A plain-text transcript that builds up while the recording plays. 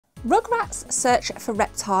Rugrats Search for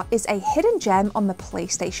Reptar is a hidden gem on the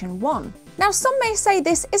PlayStation 1. Now, some may say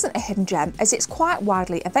this isn't a hidden gem as it's quite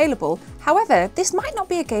widely available. However, this might not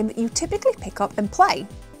be a game that you typically pick up and play,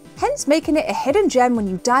 hence making it a hidden gem when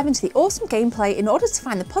you dive into the awesome gameplay in order to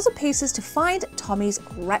find the puzzle pieces to find Tommy's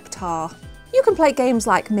Reptar. You can play games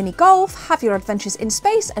like mini golf, have your adventures in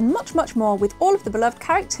space, and much, much more with all of the beloved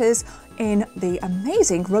characters in the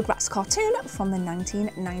amazing Rugrats cartoon from the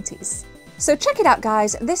 1990s. So check it out,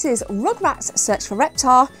 guys. This is Rugrats Search for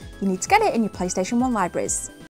Reptar. You need to get it in your PlayStation 1 libraries.